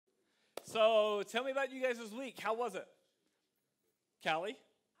So tell me about you guys this week. How was it? Callie?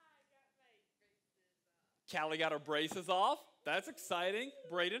 Callie got her braces off. That's exciting.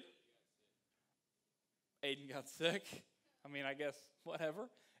 Braden? Aiden got sick. I mean, I guess whatever.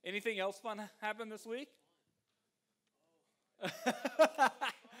 Anything else fun happened this week?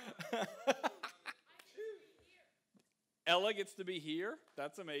 Ella gets to be here.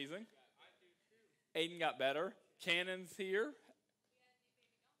 That's amazing. Aiden got better. Cannon's here.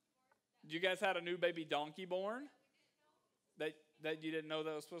 You guys had a new baby donkey born? That you didn't know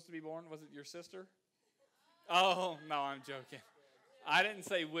that was supposed to be born? Was it your sister? Oh, no, I'm joking. I didn't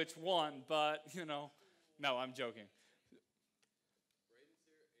say which one, but, no, I'm joking.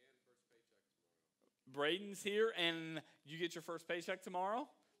 Braden's here, and you get your first paycheck tomorrow?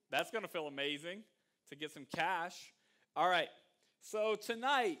 That's going to feel amazing to get some cash. All right, so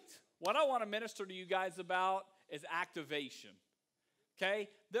tonight, what I want to minister to you guys about is activation. Okay?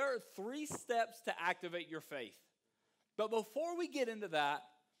 There are 3 steps to activate your faith. But before we get into that,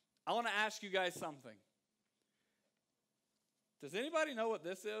 I want to ask you guys something. Does anybody know what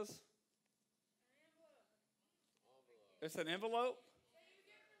this is? It's an envelope?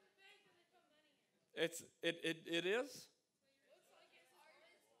 It is?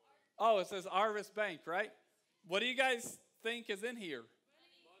 Oh, it says Harvest Bank, right? What do you guys think is in here? Money.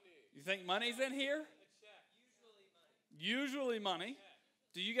 You think money's in here? Usually money.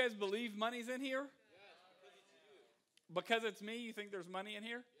 Do you guys believe money's in here? Because it's me, you think there's money in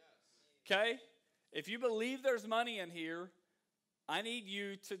here? Yes. Okay. If you believe there's money in here, I need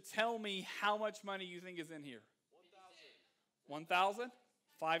you to tell me how much money you think is in here. 1,000?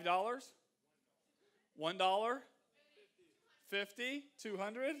 $5? $1? 50?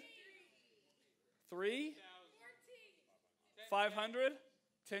 200? 3? 500?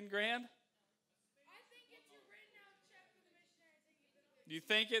 10 grand? You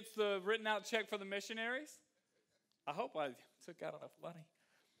think it's the written out check for the missionaries? I hope I took out enough money.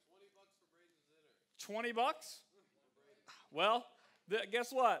 $20 for Braden's dinner. $20? Well,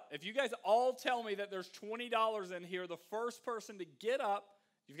 guess what? If you guys all tell me that there's $20 in here, the first person to get up,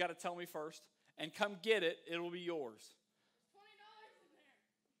 you've got to tell me first, and come get it, it will be yours. $20 in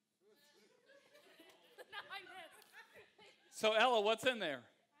there. So, Ella, what's in there?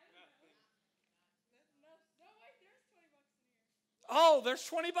 Oh, there's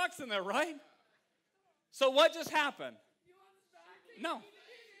 $20 in there, right? So what just happened? No,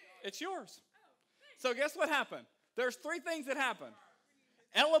 it's yours. So guess what happened? There's 3 things that happened.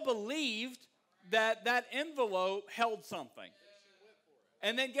 Ella believed that that envelope held something.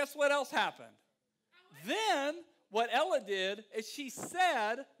 And then guess what else happened? Then what Ella did is she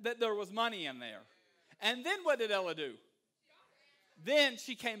said that there was money in there. And then what did Ella do? Then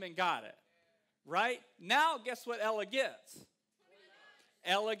she came and got it. Right? Now guess what Ella gets?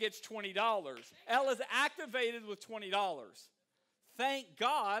 Ella gets $20. Ella's activated with $20. Thank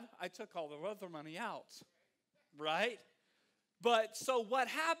God I took all the other money out. Right? But so what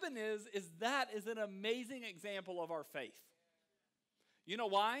happened is that is an amazing example of our faith. You know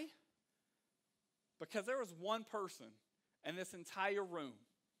why? Because there was one person in this entire room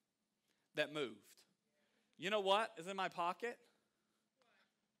that moved. You know what is in my pocket?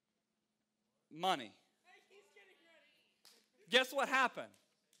 Money. Guess what happened?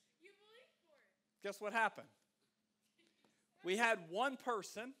 Guess what happened? We had one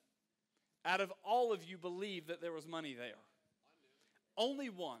person out of all of you believe that there was money there. Only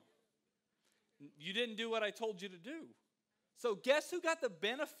one. You didn't do what I told you to do. So guess who got the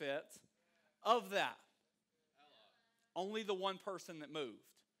benefit of that? Only the one person that moved.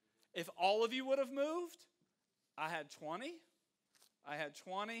 If all of you would have moved, I had 20. I had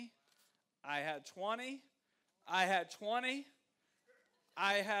 20. I had 20. I had 20.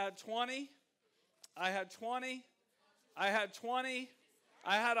 I had 20. I had 20. I had 20.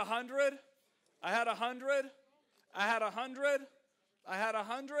 I had 100. I had 100. I had 100. I had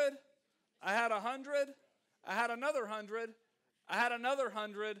 100. I had 100. I had another 100. I had another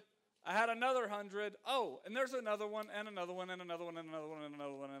 100. I had another 100. Oh, and there's another one and another one and another one and another one and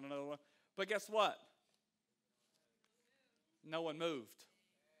another one and another one. But guess what? No one moved.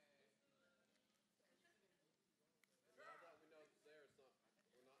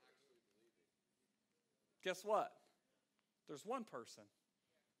 Guess what? There's one person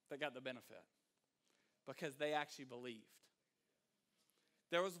that got the benefit because they actually believed.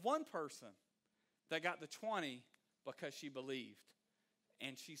 There was one person that got the 20 because she believed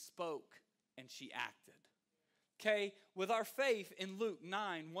and she spoke and she acted. Okay, with our faith in Luke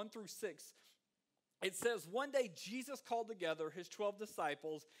 9, 1 through 6, it says, one day Jesus called together his 12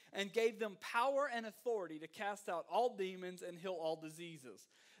 disciples and gave them power and authority to cast out all demons and heal all diseases.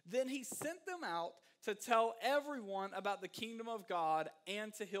 Then he sent them out to tell everyone about the kingdom of God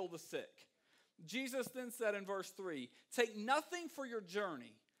and to heal the sick. Jesus then said in verse 3, take nothing for your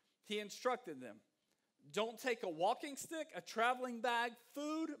journey. He instructed them. Don't take a walking stick, a traveling bag,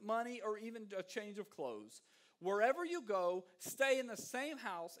 food, money, or even a change of clothes. Wherever you go, stay in the same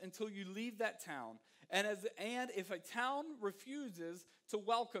house until you leave that town. And if a town refuses to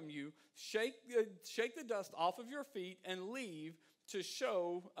welcome you, shake the dust off of your feet and leave to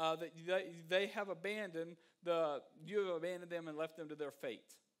show that you have abandoned them and left them to their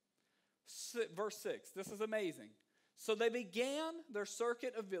fate. Verse 6, this is amazing. So they began their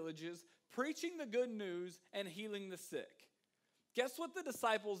circuit of villages, preaching the good news and healing the sick. Guess what the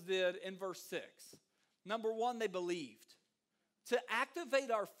disciples did in verse 6? Number one, they believed. To activate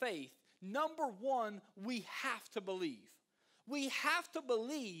our faith, number one, we have to believe. We have to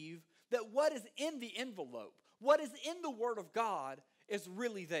believe that what is in the envelope, what is in the Word of God, is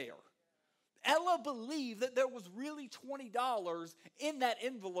really there. Ella believed that there was really $20 in that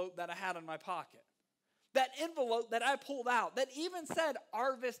envelope that I had in my pocket. That envelope that I pulled out that even said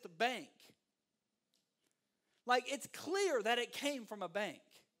Arvest Bank. Like, it's clear that it came from a bank,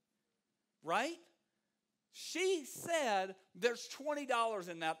 right? She said there's $20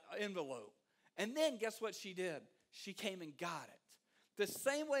 in that envelope. And then guess what she did? She came and got it. The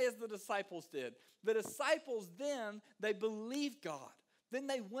same way as the disciples did. The disciples then, they believed God. Then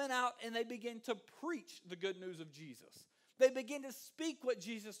they went out and they began to preach the good news of Jesus. They began to speak what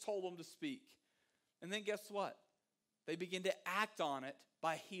Jesus told them to speak. And then guess what? They began to act on it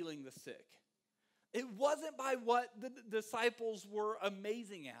by healing the sick. It wasn't by what the disciples were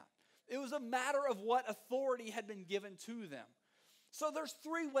amazing at. It was a matter of what authority had been given to them. So there's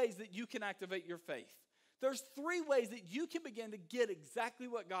three ways that you can activate your faith. There's three ways that you can begin to get exactly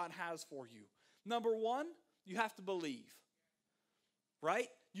what God has for you. Number one, you have to believe. Right?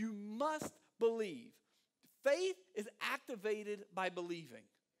 You must believe. Faith is activated by believing.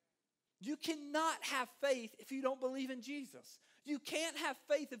 You cannot have faith if you don't believe in Jesus. You can't have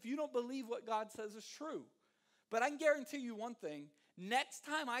faith if you don't believe what God says is true. But I can guarantee you one thing. Next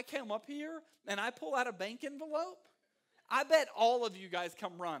time I come up here and I pull out a bank envelope, I bet all of you guys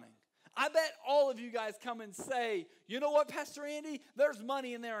come running. I bet all of you guys come and say, you know what, Pastor Andy? There's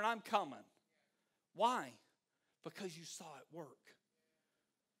money in there and I'm coming. Why? Because you saw it work.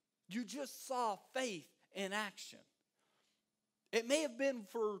 You just saw faith in action. It may have been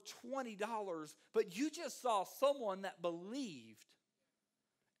for $20, but you just saw someone that believed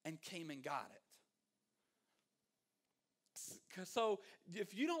and came and got it. So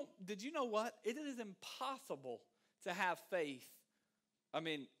if you don't, did you know what? It is impossible to have faith. I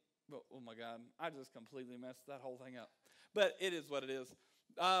mean, oh my God, I just completely messed that whole thing up. But it is what it is.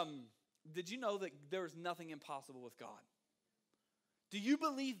 Did you know that there is nothing impossible with God? Do you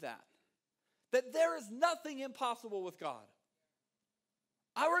believe that? That there is nothing impossible with God?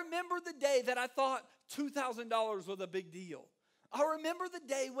 I remember the day that I thought $2,000 was a big deal. I remember the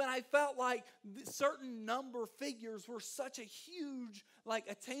day when I felt like certain number figures were such a huge,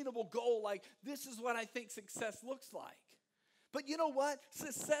 attainable goal. Like, this is what I think success looks like. But you know what?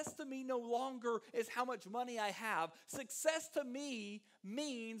 Success to me no longer is how much money I have. Success to me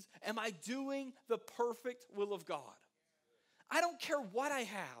means, am I doing the perfect will of God? I don't care what I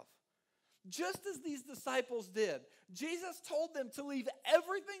have. Just as these disciples did, Jesus told them to leave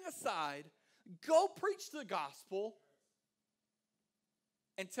everything aside, go preach the gospel,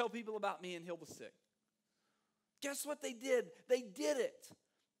 and tell people about me and heal the sick. Guess what they did? They did it.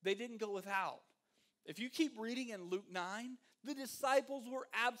 They didn't go without. If you keep reading in Luke 9, the disciples were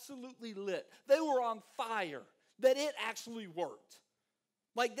absolutely lit. They were on fire, that it actually worked.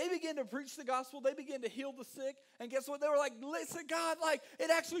 They began to preach the gospel. They began to heal the sick. And guess what? They were like, listen, God, it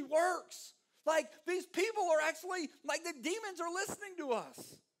actually works. These people are actually, the demons are listening to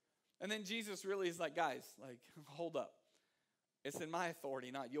us. And then Jesus really is like, guys, hold up. It's in my authority,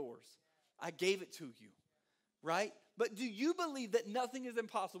 not yours. I gave it to you, right? But do you believe that nothing is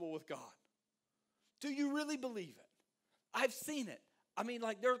impossible with God? Do you really believe it? I've seen it. I mean,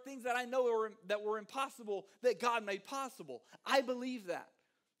 there are things that I know that were impossible that God made possible. I believe that.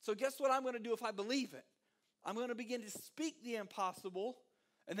 So guess what I'm going to do if I believe it? I'm going to begin to speak the impossible,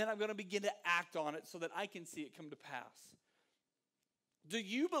 and then I'm going to begin to act on it so that I can see it come to pass. Do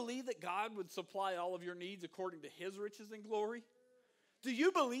you believe that God would supply all of your needs according to His riches and glory? Do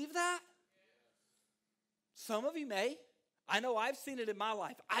you believe that? Some of you may. I know I've seen it in my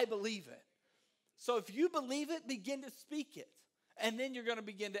life. I believe it. So if you believe it, begin to speak it. And then you're going to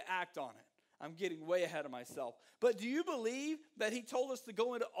begin to act on it. I'm getting way ahead of myself. But do you believe that He told us to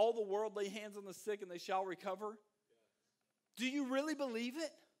go into all the world, lay hands on the sick, and they shall recover? Do you really believe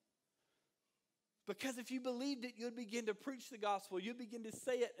it? Because if you believed it, you'd begin to preach the gospel. You'd begin to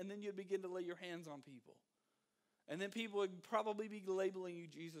say it, and then you'd begin to lay your hands on people. And then people would probably be labeling you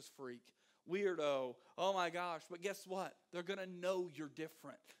Jesus freak, weirdo, oh my gosh. But guess what? They're going to know you're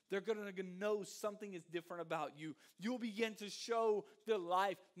different. They're going to know something is different about you. You'll begin to show the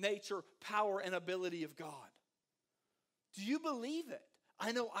life, nature, power, and ability of God. Do you believe it?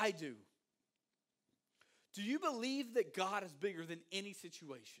 I know I do. Do you believe that God is bigger than any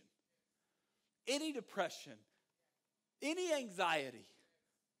situation? Any depression, any anxiety,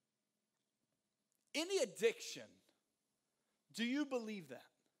 any addiction? Do you believe that?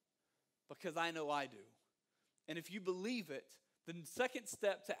 Because I know I do. And if you believe it, the second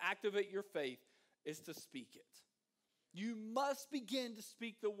step to activate your faith is to speak it. You must begin to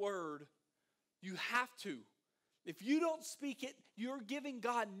speak the word. You have to. If you don't speak it, you're giving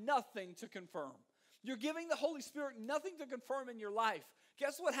God nothing to confirm. You're giving the Holy Spirit nothing to confirm in your life.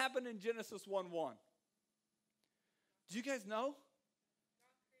 Guess what happened in Genesis 1:1? Do you guys know?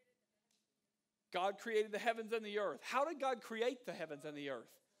 God created the heavens and the earth. How did God create the heavens and the earth?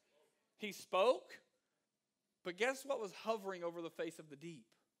 He spoke, but guess what was hovering over the face of the deep?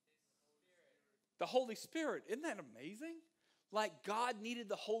 The Holy Spirit. Isn't that amazing? Like God needed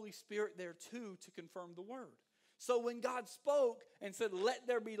the Holy Spirit there too to confirm the word. So when God spoke and said, let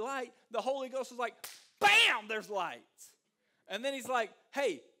there be light, the Holy Ghost was like, bam, there's light. And then he's like,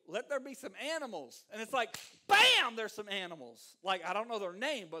 hey, let there be some animals. And it's like, bam, there's some animals. Like, I don't know their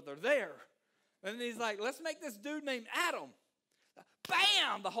name, but they're there. And then he's like, let's make this dude named Adam.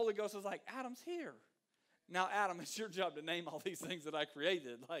 Bam, the Holy Ghost is like, Adam's here. Now, Adam, it's your job to name all these things that I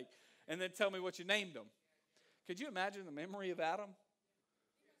created. Like, and then tell me what you named them. Could you imagine the memory of Adam?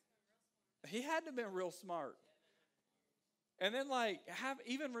 He had to have been real smart. And then, like,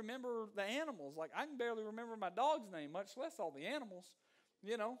 even remember the animals. Like, I can barely remember my dog's name, much less all the animals,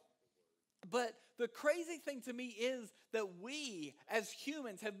 you know. But the crazy thing to me is that we, as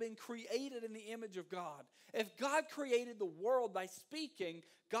humans, have been created in the image of God. If God created the world by speaking,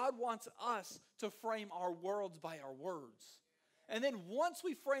 God wants us to frame our worlds by our words. And then once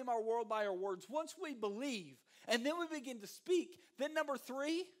we frame our world by our words, once we believe, and then we begin to speak, then number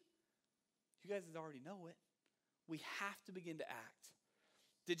 3, you guys already know it, we have to begin to act.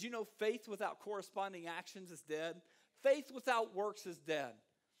 Did you know faith without corresponding actions is dead? Faith without works is dead.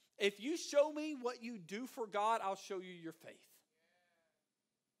 If you show me what you do for God, I'll show you your faith.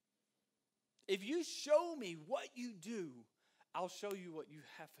 If you show me what you do, I'll show you what you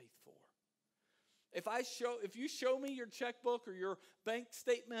have faith for. If you show me your checkbook or your bank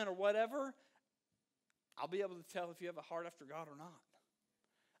statement or whatever, I'll be able to tell if you have a heart after God or not.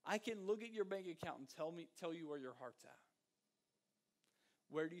 I can look at your bank account and tell you where your heart's at.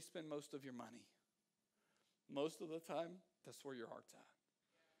 Where do you spend most of your money? Most of the time, that's where your heart's at.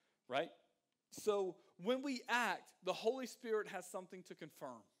 Right? So when we act, the Holy Spirit has something to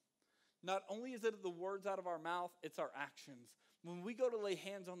confirm. Not only is it the words out of our mouth, it's our actions. When we go to lay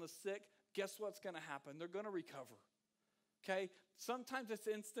hands on the sick, guess what's going to happen? They're going to recover. Okay? Sometimes it's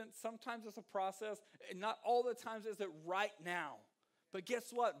instant. Sometimes it's a process. And not all the times is it right now. But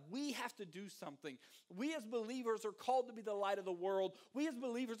guess what? We have to do something. We as believers are called to be the light of the world. We as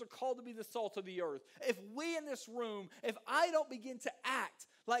believers are called to be the salt of the earth. If we in this room, if I don't begin to act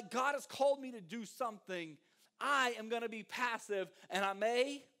like God has called me to do something, I am going to be passive and I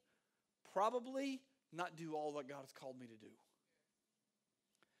may probably not do all that God has called me to do.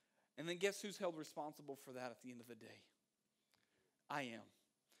 And then guess who's held responsible for that at the end of the day? I am.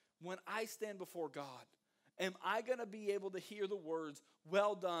 When I stand before God, am I going to be able to hear the words,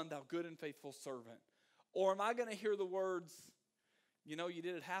 well done, thou good and faithful servant? Or am I going to hear the words, you know, you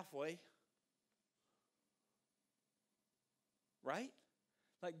did it halfway? Right?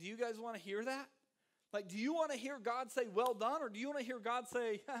 Like, do you guys want to hear that? Like, do you want to hear God say, well done? Or do you want to hear God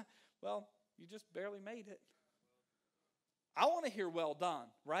say, well, you just barely made it? I want to hear well done,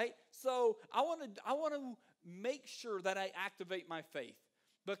 right? So I want to make sure that I activate my faith.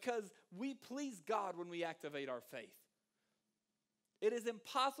 Because we please God when we activate our faith. It is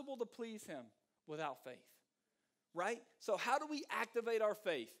impossible to please Him without faith. Right? So how do we activate our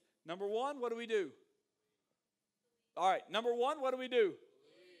faith? Number 1, what do we do? All right, number 1, what do we do?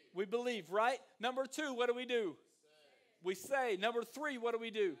 We believe, right? Number 2, what do we do? We say. Number 3, what do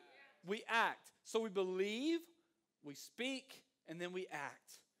we do? We act. So we believe, we speak, and then we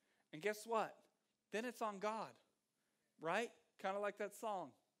act. And guess what? Then it's on God, right? Kind of like that song.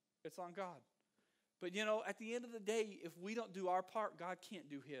 It's on God. But you know, at the end of the day, if we don't do our part, God can't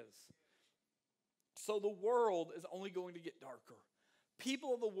do His. So the world is only going to get darker.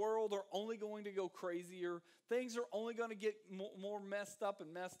 People of the world are only going to go crazier. Things are only going to get more messed up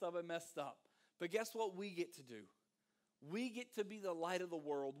and messed up and messed up. But guess what we get to do? We get to be the light of the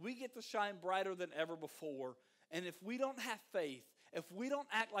world. We get to shine brighter than ever before. And if we don't have faith, if we don't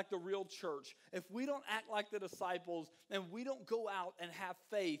act like the real church, if we don't act like the disciples, and we don't go out and have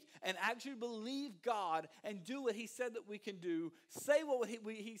faith and actually believe God and do what he said that we can do, say what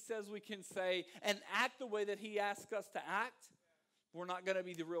he says we can say, and act the way that he asks us to act, we're not going to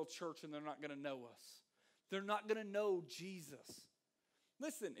be the real church, and they're not going to know us. They're not going to know Jesus.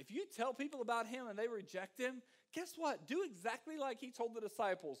 Listen, if you tell people about him and they reject him, guess what? Do exactly like he told the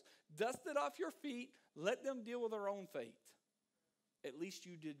disciples. Dust it off your feet. Let them deal with their own fate. At least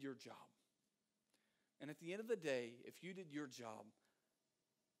you did your job. And at the end of the day, if you did your job,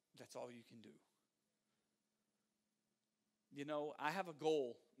 that's all you can do. You know, I have a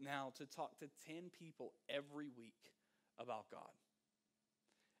goal now to talk to 10 people every week about God.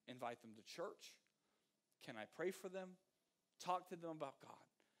 Invite them to church. Can I pray for them? Talk to them about God.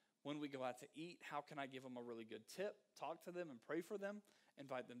 When we go out to eat, how can I give them a really good tip? Talk to them and pray for them.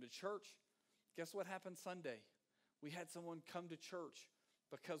 Invite them to church. Guess what happened Sunday? We had someone come to church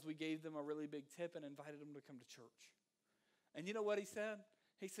because we gave them a really big tip and invited them to come to church. And you know what he said?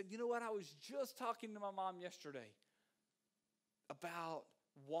 He said, you know what? I was just talking to my mom yesterday about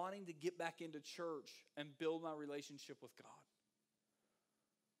wanting to get back into church and build my relationship with God.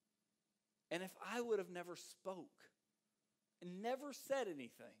 And if I would have never spoke and never said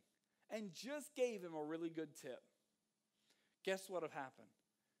anything and just gave him a really good tip, guess what would have happened?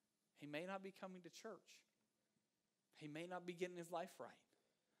 He may not be coming to church. He may not be getting his life right.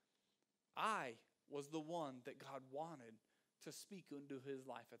 I was the one that God wanted to speak into his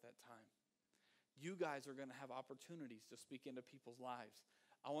life at that time. You guys are going to have opportunities to speak into people's lives.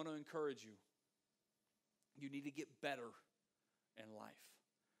 I want to encourage you. You need to get better in life,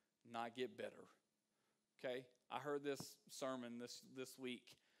 not get bitter. Okay? I heard this sermon this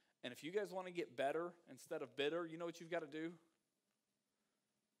week. And if you guys want to get better instead of bitter, you know what you've got to do?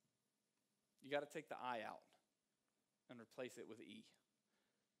 You got to take the I out and replace it with E.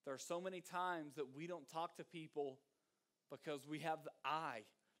 There are so many times that we don't talk to people because we have the I.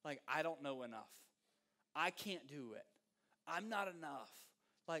 Like, I don't know enough. I can't do it. I'm not enough.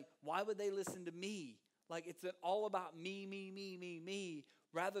 Like, why would they listen to me? Like, it's all about me,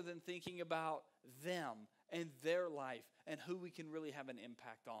 rather than thinking about them and their life and who we can really have an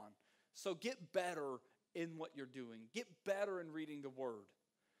impact on. So get better in what you're doing. Get better in reading the Word.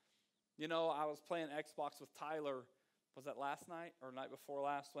 You know, I was playing Xbox with Tyler. Was that last night or night before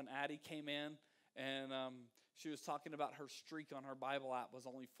last when Addie came in and she was talking about her streak on her Bible app was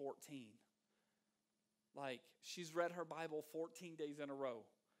only 14. Like, she's read her Bible 14 days in a row.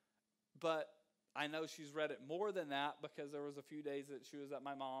 But I know she's read it more than that because there was a few days that she was at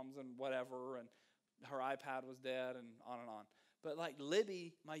my mom's and whatever, and her iPad was dead and on and on. But like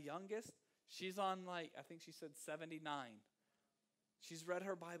Libby, my youngest, she's on like, I think she said 79. She's read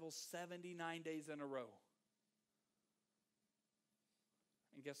her Bible 79 days in a row.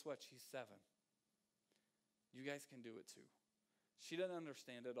 And guess what? She's 7. You guys can do it too. She doesn't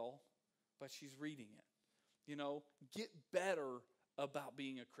understand it all, but she's reading it. You know, get better about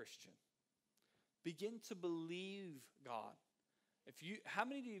being a Christian. Begin to believe God. How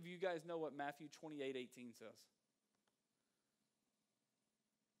many of you guys know what Matthew 28:18 says?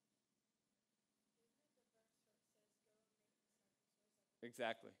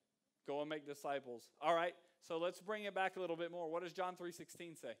 Exactly. Go and make disciples. All right, so let's bring it back a little bit more. What does John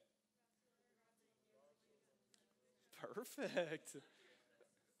 3:16 say? Perfect.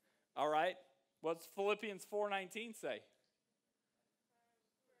 All right, what's Philippians 4:19 say?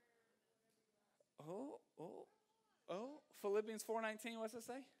 Philippians 4:19, what's it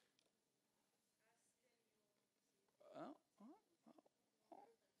say?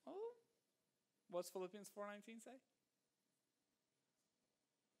 What's Philippians 4:19 say?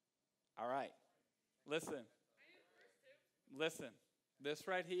 All right. Listen. This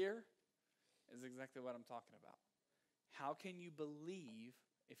right here is exactly what I'm talking about. How can you believe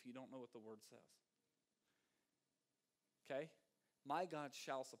if you don't know what the word says? Okay? My God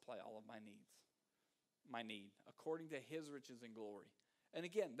shall supply all of my need, according to his riches and glory. And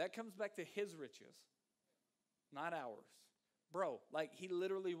again, that comes back to his riches, not ours. Bro, like, he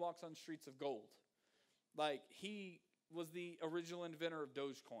literally walks on streets of gold. Like, he was the original inventor of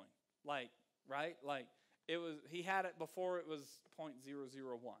Dogecoin. Like, right? Like, he had it before it was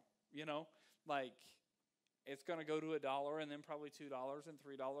 0.001, you know? Like, it's going to go to $1 and then probably $2 and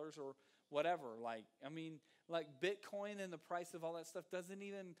 $3 or whatever. Like, I mean, like, Bitcoin and the price of all that stuff doesn't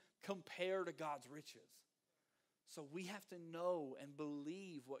even compare to God's riches. So we have to know and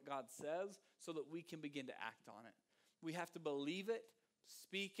believe what God says so that we can begin to act on it. We have to believe it,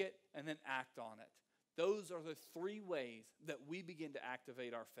 speak it, and then act on it. Those are the three ways that we begin to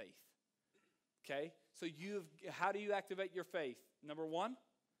activate our faith. Okay? So how do you activate your faith? Number one?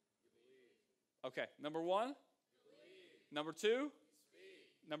 Okay. Number one? Number two?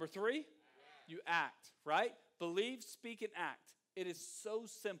 Number three? You act, right? Believe, speak, and act. It is so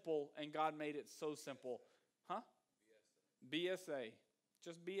simple, and God made it so simple. Huh? BSA.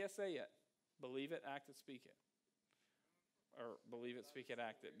 Just BSA it. Believe it, act it, speak it. Or believe it, speak it,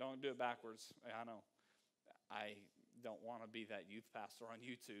 act it. Don't do it backwards. I know. I don't want to be that youth pastor on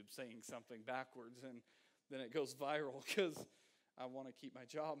YouTube saying something backwards and then it goes viral because I want to keep my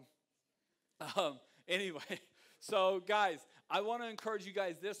job. Anyway, so guys, I want to encourage you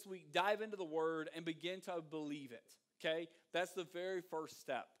guys this week, dive into the Word and begin to believe it, okay? That's the very first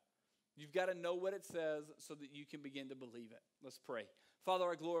step. You've got to know what it says so that you can begin to believe it. Let's pray. Father,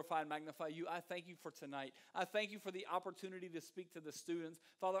 I glorify and magnify you. I thank you for tonight. I thank you for the opportunity to speak to the students.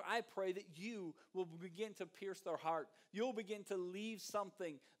 Father, I pray that you will begin to pierce their heart. You'll begin to leave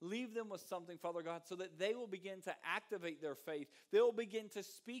them with something, Father God, so that they will begin to activate their faith. They'll begin to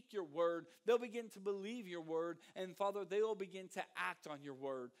speak your word. They'll begin to believe your word. And Father, they will begin to act on your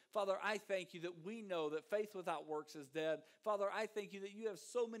word. Father, I thank you that we know that faith without works is dead. Father, I thank you that you have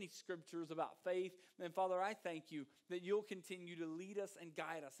so many scriptures about faith. And Father, I thank you that you'll continue to lead us and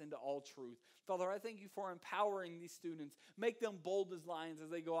guide us into all truth. Father, I thank you for empowering these students. Make them bold as lions as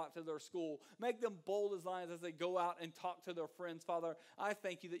they go out to their school. Make them bold as lions as they go out and talk to their friends. Father, I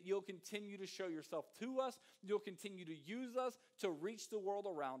thank you that you'll continue to show yourself to us. You'll continue to use us to reach the world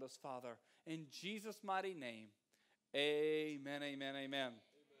around us, Father. In Jesus' mighty name, amen, amen, amen. Amen.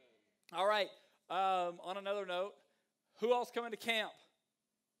 All right, on another note, who else coming to camp?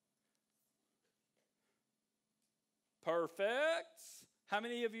 Perfect. How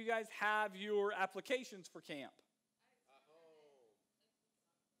many of you guys have your applications for camp?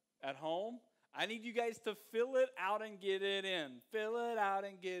 At home? I need you guys to fill it out and get it in. Fill it out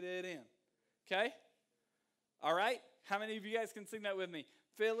and get it in. Okay? All right? How many of you guys can sing that with me?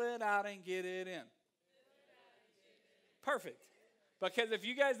 Fill it out and get it in. Perfect. Because if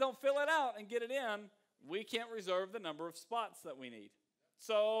you guys don't fill it out and get it in, we can't reserve the number of spots that we need.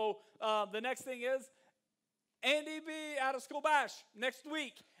 So the next thing is, Andy B. Out of School Bash next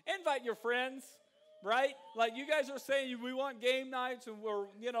week. Invite your friends, right? Like you guys are saying we want game nights and we're,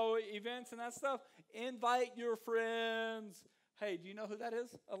 events and that stuff. Invite your friends. Hey, do you know who that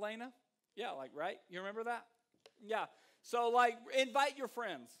is? Elena? Yeah, right? You remember that? Yeah. So invite your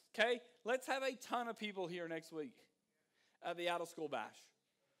friends, okay? Let's have a ton of people here next week at the Out of School Bash.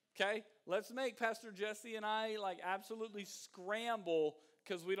 Okay? Let's make Pastor Jesse and I absolutely scramble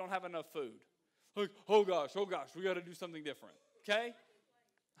because we don't have enough food. Oh gosh, we got to do something different. Okay?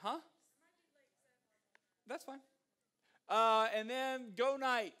 Huh? That's fine. And then Go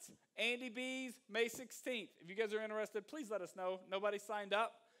Night, Andy B's, May 16th. If you guys are interested, please let us know. Nobody signed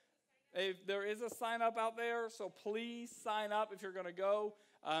up. If there is a sign up out there, so please sign up if you're going to go.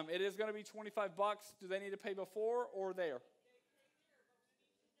 It is going to be $25. Do they need to pay before or there?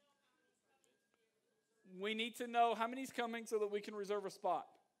 We need to know how many's coming so that we can reserve a spot.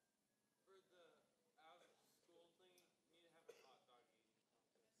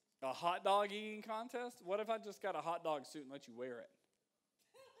 A hot dog eating contest? What if I just got a hot dog suit and let you wear it?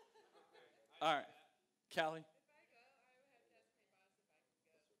 All right. Callie?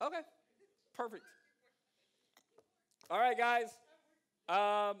 Okay. Perfect. All right, guys.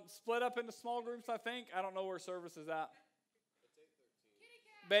 Split up into small groups, I think. I don't know where service is at.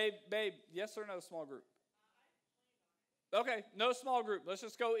 Babe, yes or no small group? Okay, no small group. Let's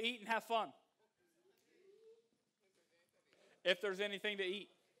just go eat and have fun. If there's anything to eat.